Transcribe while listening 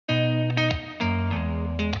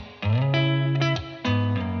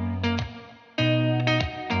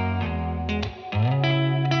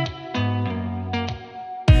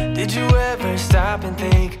Did you ever stop and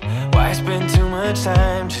think, why spend too much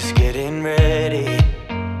time just getting ready?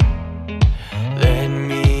 Let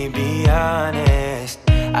me be honest,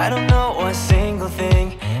 I don't know a single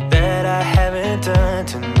thing that I haven't done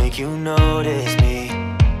to make you notice me.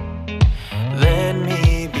 Let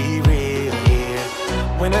me be real here.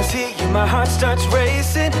 When I see you, my heart starts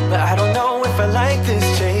racing, but I don't know if I like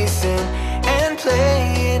this chasing and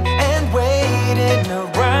playing and waiting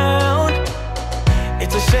around.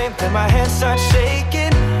 It's a shame that my hands start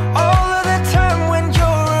shaking all of the time when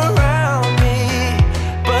you're around me.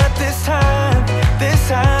 But this time,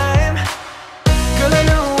 girl, I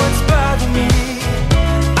know what's bothering me.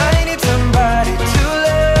 I need somebody to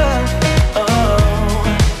love. Oh,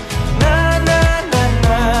 nah, nah, nah,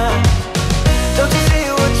 nah. Don't you see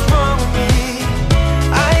what's wrong with me?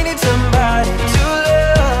 I need somebody to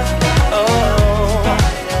love. Oh,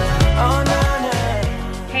 nah,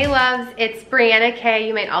 nah. Hey loves, it's Brianna K.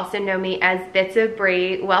 You might also know me as Bits of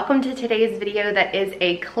Bri. Welcome to today's video that is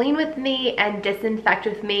a clean with me and disinfect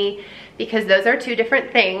with me, because those are two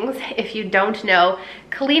different things. If you don't know,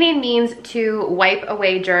 cleaning means to wipe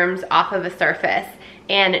away germs off of a surface,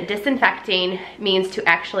 and disinfecting means to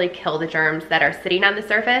actually kill the germs that are sitting on the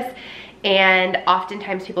surface. And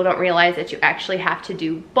oftentimes people don't realize that you actually have to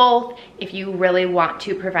do both if you really want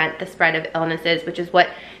to prevent the spread of illnesses, which is what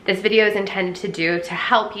this video is intended to do, to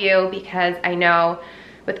help you, because I know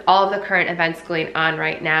with all of the current events going on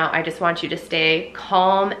right now, I just want you to stay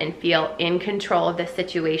calm and feel in control of this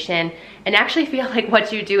situation and actually feel like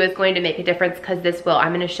what you do is going to make a difference, because this will.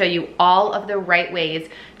 I'm going to show you all of the right ways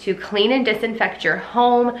to clean and disinfect your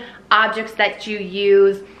home, objects that you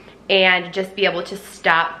use, and just be able to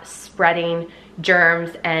stop spreading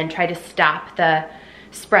germs and try to stop the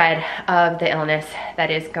spread of the illness that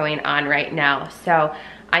is going on right now. So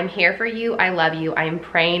I'm here for you. I love you. I'm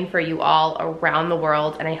praying for you all around the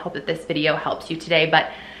world, and I hope that this video helps you today. But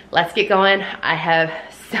let's get going. I have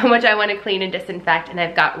so much I want to clean and disinfect, and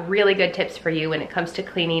I've got really good tips for you when it comes to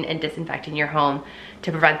cleaning and disinfecting your home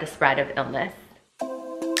to prevent the spread of illness.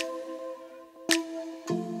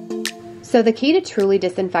 So the key to truly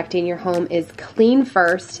disinfecting your home is clean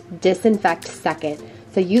first, disinfect second.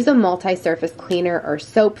 So use a multi-surface cleaner or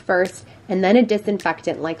soap first, and then a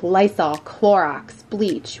disinfectant like Lysol, Clorox,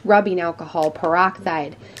 bleach, rubbing alcohol,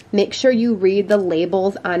 peroxide. Make sure you read the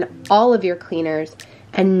labels on all of your cleaners,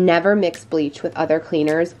 and never mix bleach with other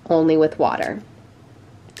cleaners, only with water.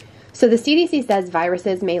 So the CDC says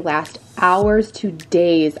viruses may last hours to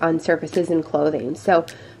days on surfaces and clothing. So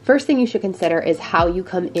first thing you should consider is how you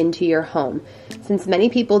come into your home. Since many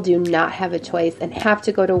people do not have a choice and have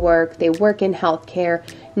to go to work, they work in healthcare,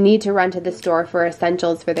 need to run to the store for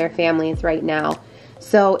essentials for their families right now.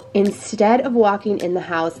 So instead of walking in the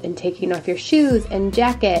house and taking off your shoes and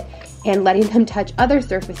jacket and letting them touch other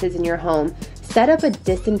surfaces in your home, set up a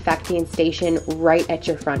disinfecting station right at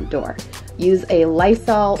your front door. Use a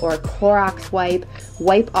Lysol or Clorox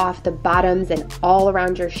wipe off the bottoms and all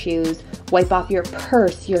around your shoes, wipe off your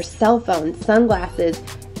purse, your cell phone, sunglasses,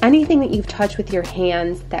 anything that you've touched with your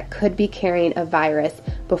hands that could be carrying a virus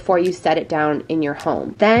before you set it down in your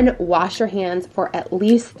home. Then wash your hands for at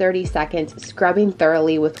least 30 seconds, scrubbing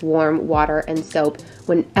thoroughly with warm water and soap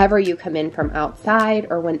whenever you come in from outside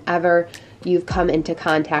or whenever you've come into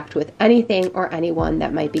contact with anything or anyone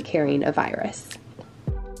that might be carrying a virus.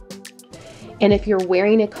 And if you're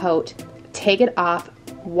wearing a coat, take it off,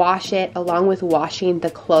 wash it along with washing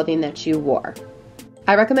the clothing that you wore.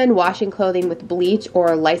 I recommend washing clothing with bleach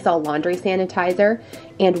or Lysol laundry sanitizer,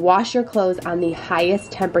 and wash your clothes on the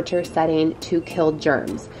highest temperature setting to kill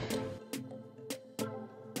germs.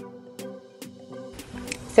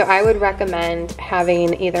 So I would recommend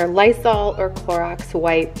having either Lysol or Clorox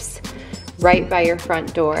wipes right by your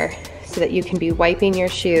front door so that you can be wiping your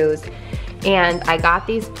shoes. And I got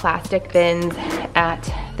these plastic bins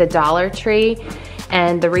at the Dollar Tree,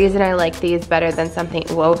 and the reason I like these better than something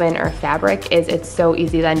woven or fabric is it's so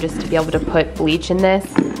easy then just to be able to put bleach in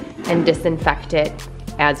this and disinfect it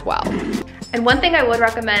as well. And one thing I would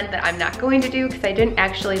recommend that I'm not going to do, because I didn't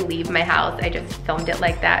actually leave my house, I just filmed it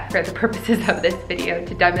like that for the purposes of this video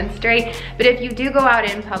to demonstrate. But if you do go out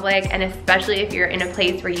in public, and especially if you're in a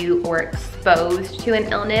place where you were exposed to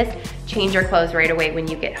an illness, change your clothes right away when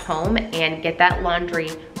you get home and get that laundry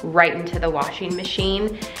right into the washing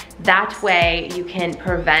machine. That way you can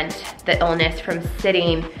prevent the illness from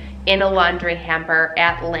sitting in a laundry hamper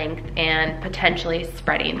at length and potentially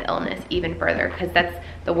spreading the illness even further, because that's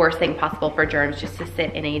the worst thing possible for germs, just to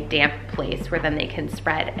sit in a damp place where then they can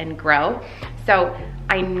spread and grow. So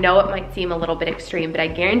I know it might seem a little bit extreme, but I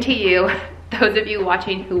guarantee you those of you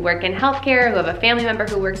watching who work in healthcare, who have a family member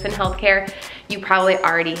who works in healthcare, you probably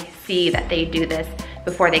already see that they do this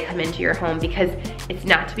before they come into your home, because it's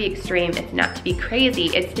not to be extreme, it's not to be crazy,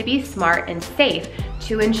 it's to be smart and safe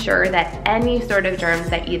to ensure that any sort of germs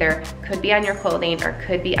that either could be on your clothing or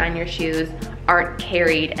could be on your shoes aren't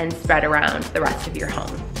carried and spread around the rest of your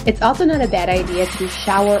home. It's also not a bad idea to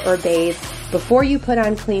shower or bathe before you put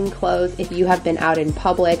on clean clothes if you have been out in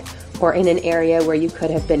public or in an area where you could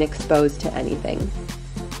have been exposed to anything.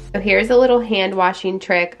 So here's a little hand washing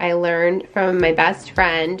trick I learned from my best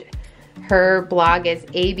friend. Her blog is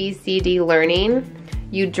ABCD Learning.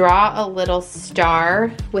 You draw a little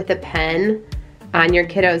star with a pen on your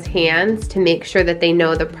kiddo's hands to make sure that they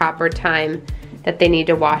know the proper time that they need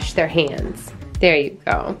to wash their hands. There you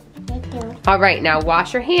go. All right, now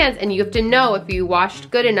wash your hands, and you have to know if you washed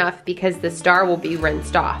good enough because the star will be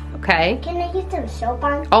rinsed off, okay? Can I get some soap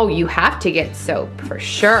on? Oh, you have to get soap for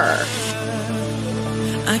sure.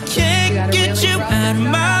 I can't get you out of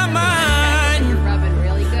my mind. You're rubbing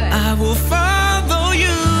really good. I will follow you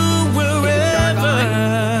wherever.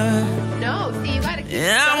 No, see, you gotta keep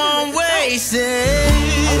And I won't waste it.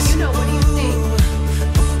 Oh, you know, what do you think?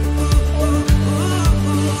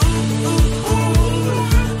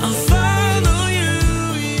 I'll follow you.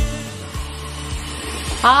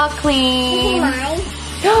 All clean. Mine?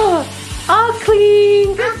 All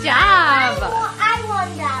clean. Good job. I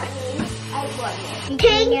won that one. I won it.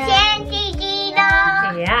 Pink Auntie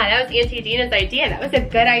Dina. Yeah, that was Auntie Dina's idea. That was a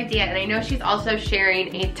good idea. And I know she's also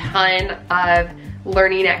sharing a ton of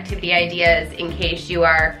learning activity ideas in case you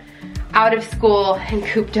are out of school and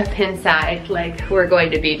cooped up inside like we're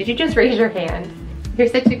going to be. Did you just raise your hand? You're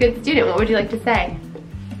such a good student. What would you like to say?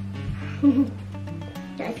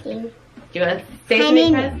 Nothing. Do you want to say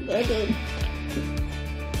something, Chris?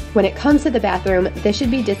 When it comes to the bathroom, this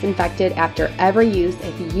should be disinfected after every use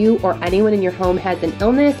if you or anyone in your home has an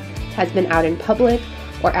illness, has been out in public,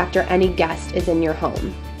 or after any guest is in your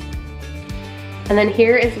home. And then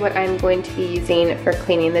here is what I'm going to be using for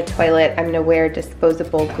cleaning the toilet. I'm gonna wear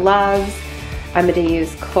disposable gloves. I'm gonna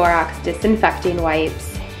use Clorox disinfecting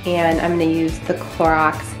wipes, and I'm gonna use the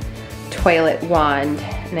Clorox toilet wand.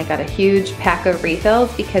 And I got a huge pack of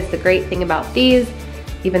refills because the great thing about these,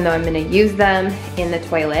 even though I'm gonna use them in the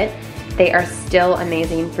toilet, they are still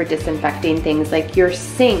amazing for disinfecting things like your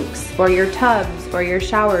sinks or your tubs or your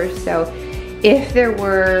showers. So if there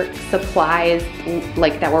were supplies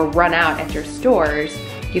like that were run out at your stores,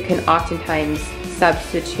 you can oftentimes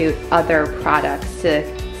substitute other products to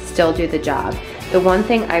still do the job. The one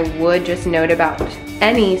thing I would just note about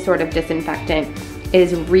any sort of disinfectant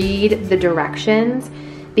is read the directions,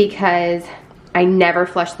 because I never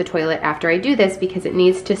flush the toilet after I do this because it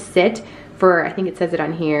needs to sit for, I think it says it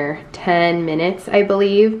on here, 10 minutes, I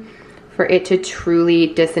believe, for it to truly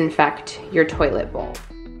disinfect your toilet bowl.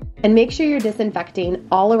 And make sure you're disinfecting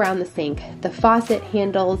all around the sink, the faucet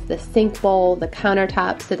handles, the sink bowl, the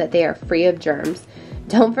countertops, so that they are free of germs.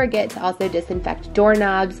 Don't forget to also disinfect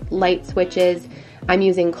doorknobs, light switches. I'm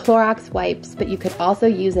using Clorox wipes, but you could also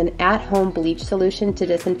use an at-home bleach solution to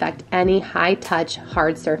disinfect any high-touch,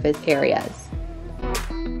 hard surface areas.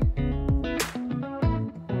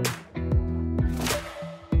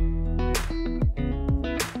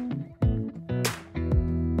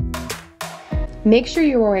 Make sure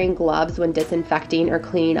you're wearing gloves when disinfecting or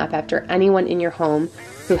cleaning up after anyone in your home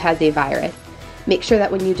who has a virus. Make sure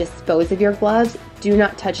that when you dispose of your gloves, do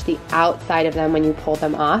not touch the outside of them when you pull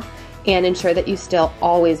them off, and ensure that you still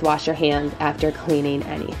always wash your hands after cleaning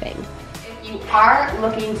anything. If you are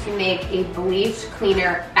looking to make a bleach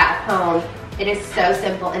cleaner at home, it is so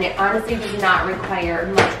simple, and it honestly does not require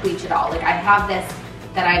much bleach at all. Like, I have this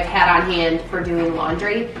that I've had on hand for doing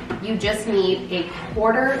laundry. You just need a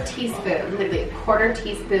quarter teaspoon, literally a quarter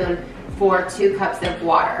teaspoon for 2 cups of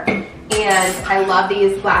water. And I love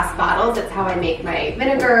these glass bottles. That's how I make my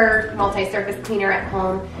vinegar multi-surface cleaner at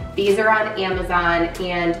home. These are on Amazon,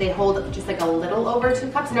 and they hold just like a little over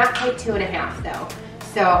 2 cups, not quite 2.5 though.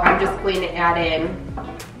 So I'm just going to add in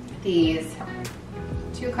these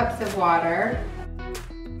 2 cups of water.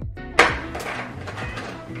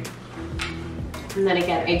 And then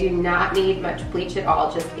again, I do not need much bleach at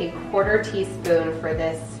all, just a quarter teaspoon for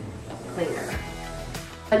this cleaner.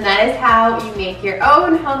 And that is how you make your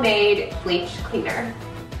own homemade bleach cleaner.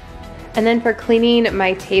 And then for cleaning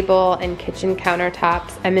my table and kitchen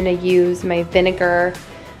countertops, I'm gonna use my vinegar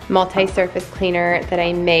multi-surface cleaner that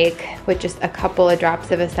I make with just a couple of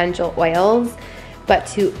drops of essential oils. But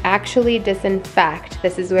to actually disinfect,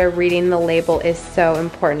 this is where reading the label is so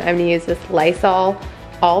important. I'm gonna use this Lysol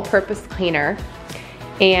all-purpose cleaner.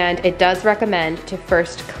 And it does recommend to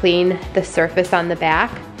first clean the surface on the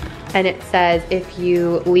back and it says if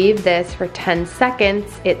you leave this for 10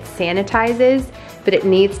 seconds, it sanitizes, but it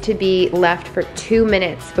needs to be left for 2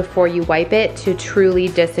 minutes before you wipe it to truly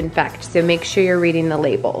disinfect. So make sure you're reading the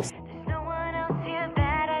labels.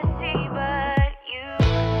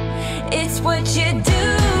 It's what you're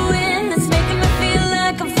doing that's making me feel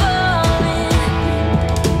like I'm falling.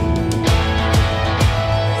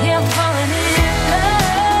 Yeah, I'm falling in love.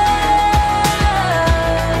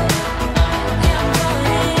 Yeah, I'm falling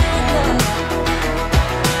in love.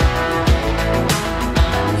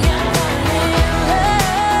 Yeah, I'm falling in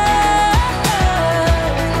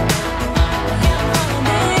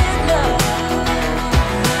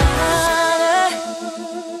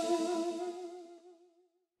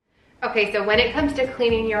love. Okay, so when it comes to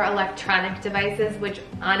cleaning your electronic devices, which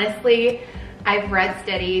honestly, I've read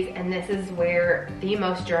studies and this is where the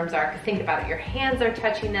most germs are, because think about it, your hands are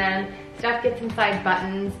touching them, stuff gets inside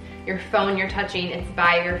buttons, your phone you're touching, it's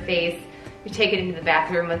by your face, you take it into the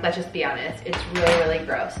bathroom, let's just be honest, it's really, really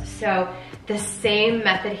gross. So the same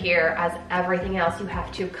method here as everything else, you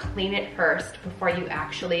have to clean it first before you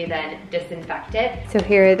actually then disinfect it. So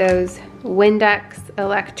here are those Windex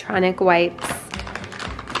electronic wipes,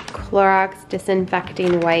 Clorox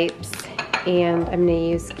disinfecting wipes, and I'm gonna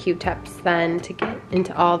use Q-tips then to get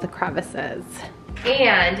into all the crevices.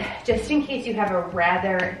 And just in case you have a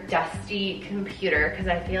rather dusty computer, because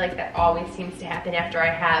I feel like that always seems to happen after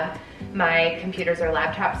I have my computers or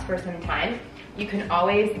laptops for some time, you can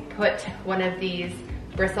always put one of these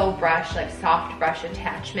bristle brush, like soft brush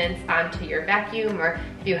attachments onto your vacuum, or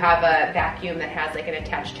if you have a vacuum that has like an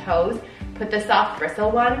attached hose, put the soft bristle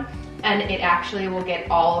one, and it actually will get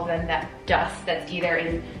all of that dust that's either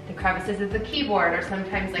in the crevices of the keyboard or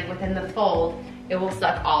sometimes like within the fold, it will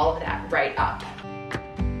suck all of that right up.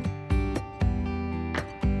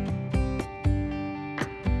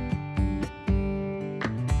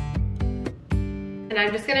 And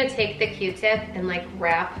I'm just gonna take the Q-tip and like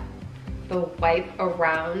wrap the wipe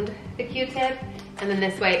around the Q-tip, and then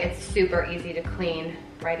this way it's super easy to clean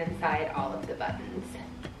right inside all of the buttons.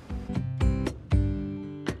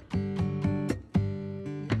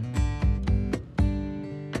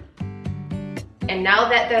 And now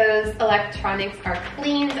that those electronics are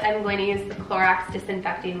cleaned, I'm going to use the Clorox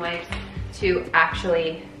disinfecting wipes to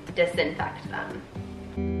actually disinfect them.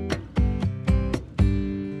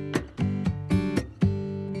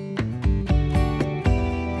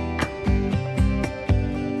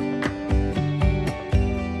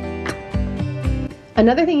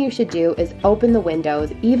 Another thing you should do is open the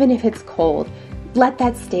windows, even if it's cold. Let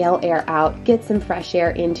that stale air out, get some fresh air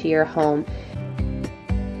into your home.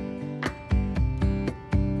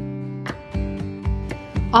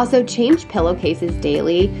 Also, change pillowcases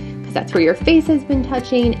daily, because that's where your face has been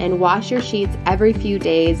touching, and wash your sheets every few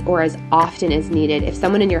days or as often as needed. If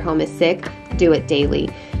someone in your home is sick, do it daily.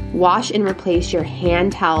 Wash and replace your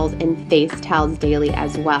hand towels and face towels daily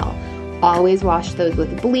as well. Always wash those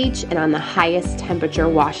with bleach and on the highest temperature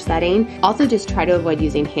wash setting. Also, just try to avoid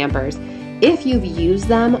using hampers. If you've used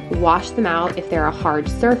them, wash them out. If they're a hard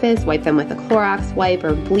surface, wipe them with a Clorox wipe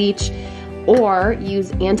or bleach, or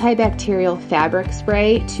use antibacterial fabric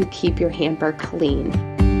spray to keep your hamper clean.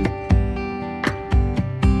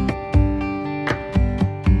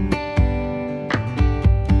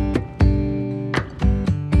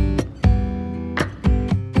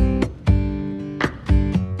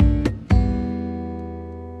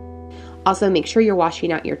 Also, make sure you're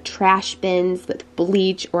washing out your trash bins with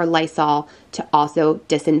bleach or Lysol to also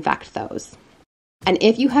disinfect those. And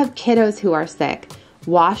if you have kiddos who are sick,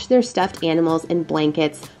 wash their stuffed animals and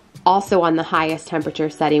blankets also on the highest temperature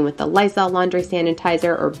setting with the Lysol laundry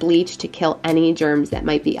sanitizer or bleach to kill any germs that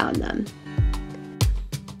might be on them.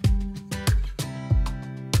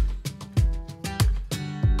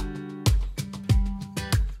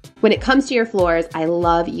 When it comes to your floors, I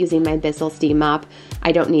love using my Bissell steam mop.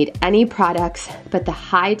 I don't need any products, but the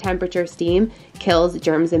high temperature steam kills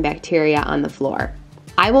germs and bacteria on the floor.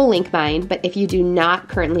 I will link mine, but if you do not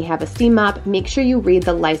currently have a steam mop, make sure you read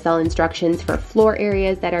the Lysol instructions for floor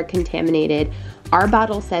areas that are contaminated. Our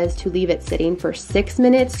bottle says to leave it sitting for 6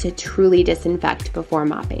 minutes to truly disinfect before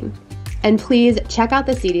mopping. And please check out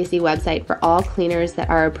the CDC website for all cleaners that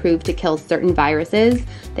are approved to kill certain viruses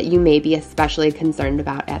that you may be especially concerned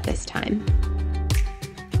about at this time.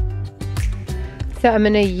 So I'm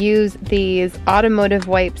going to use these automotive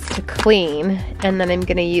wipes to clean, and then I'm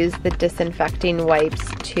going to use the disinfecting wipes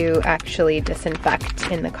to actually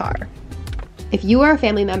disinfect in the car. If you or a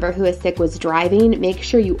family member who is sick was driving, make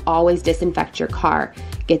sure you always disinfect your car.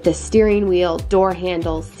 Get the steering wheel, door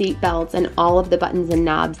handles, seat belts, and all of the buttons and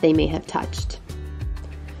knobs they may have touched.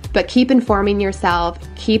 But keep informing yourself,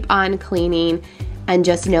 keep on cleaning, and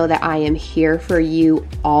just know that I am here for you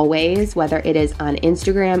always, whether it is on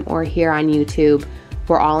Instagram or here on YouTube.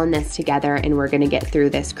 We're all in this together, and we're gonna get through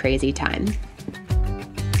this crazy time.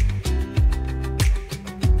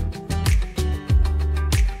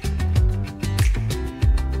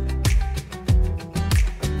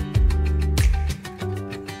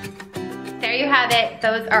 There you have it.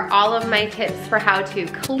 Those are all of my tips for how to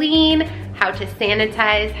clean, how to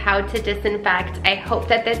sanitize, how to disinfect. I hope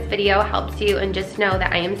that this video helps you, and just know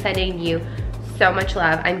that I am sending you so much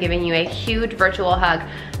love. I'm giving you a huge virtual hug.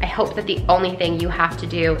 I hope that the only thing you have to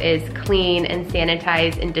do is clean and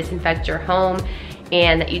sanitize and disinfect your home,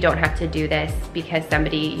 and that you don't have to do this because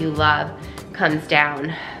somebody you love comes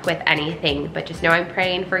down with anything. But just know I'm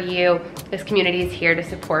praying for you. This community is here to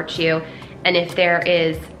support you, and if there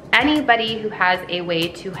is anybody who has a way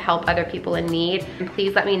to help other people in need,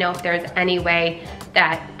 please let me know if there's any way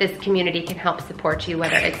that this community can help support you,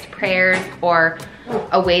 whether it's prayers or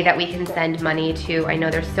a way that we can send money to. I know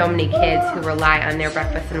there's so many kids who rely on their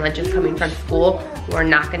breakfast and lunches coming from school who are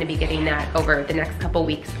not gonna be getting that over the next couple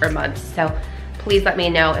weeks or months. So please let me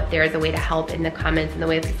know if there is a way to help in the comments and the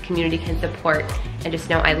way that this community can support. And just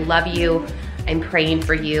know I love you, I'm praying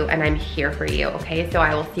for you, and I'm here for you, okay? So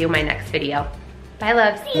I will see you in my next video. Bye,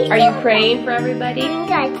 loves. Are you praying for everybody?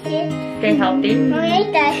 Stay healthy.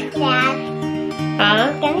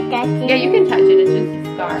 Huh? Yeah, you can touch it. It's just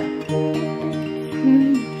a scar.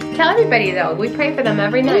 Tell everybody, though. We pray for them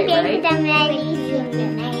every night, right?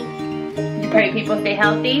 You pray people stay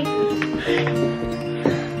healthy?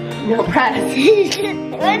 No, press.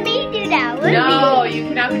 Let me do that. No, you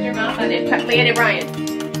cannot put your mouth on it. Leanne and Brian.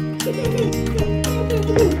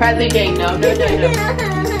 Presley gang, no.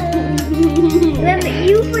 Remember,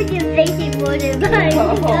 you put your face in water.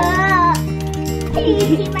 Can you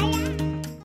see my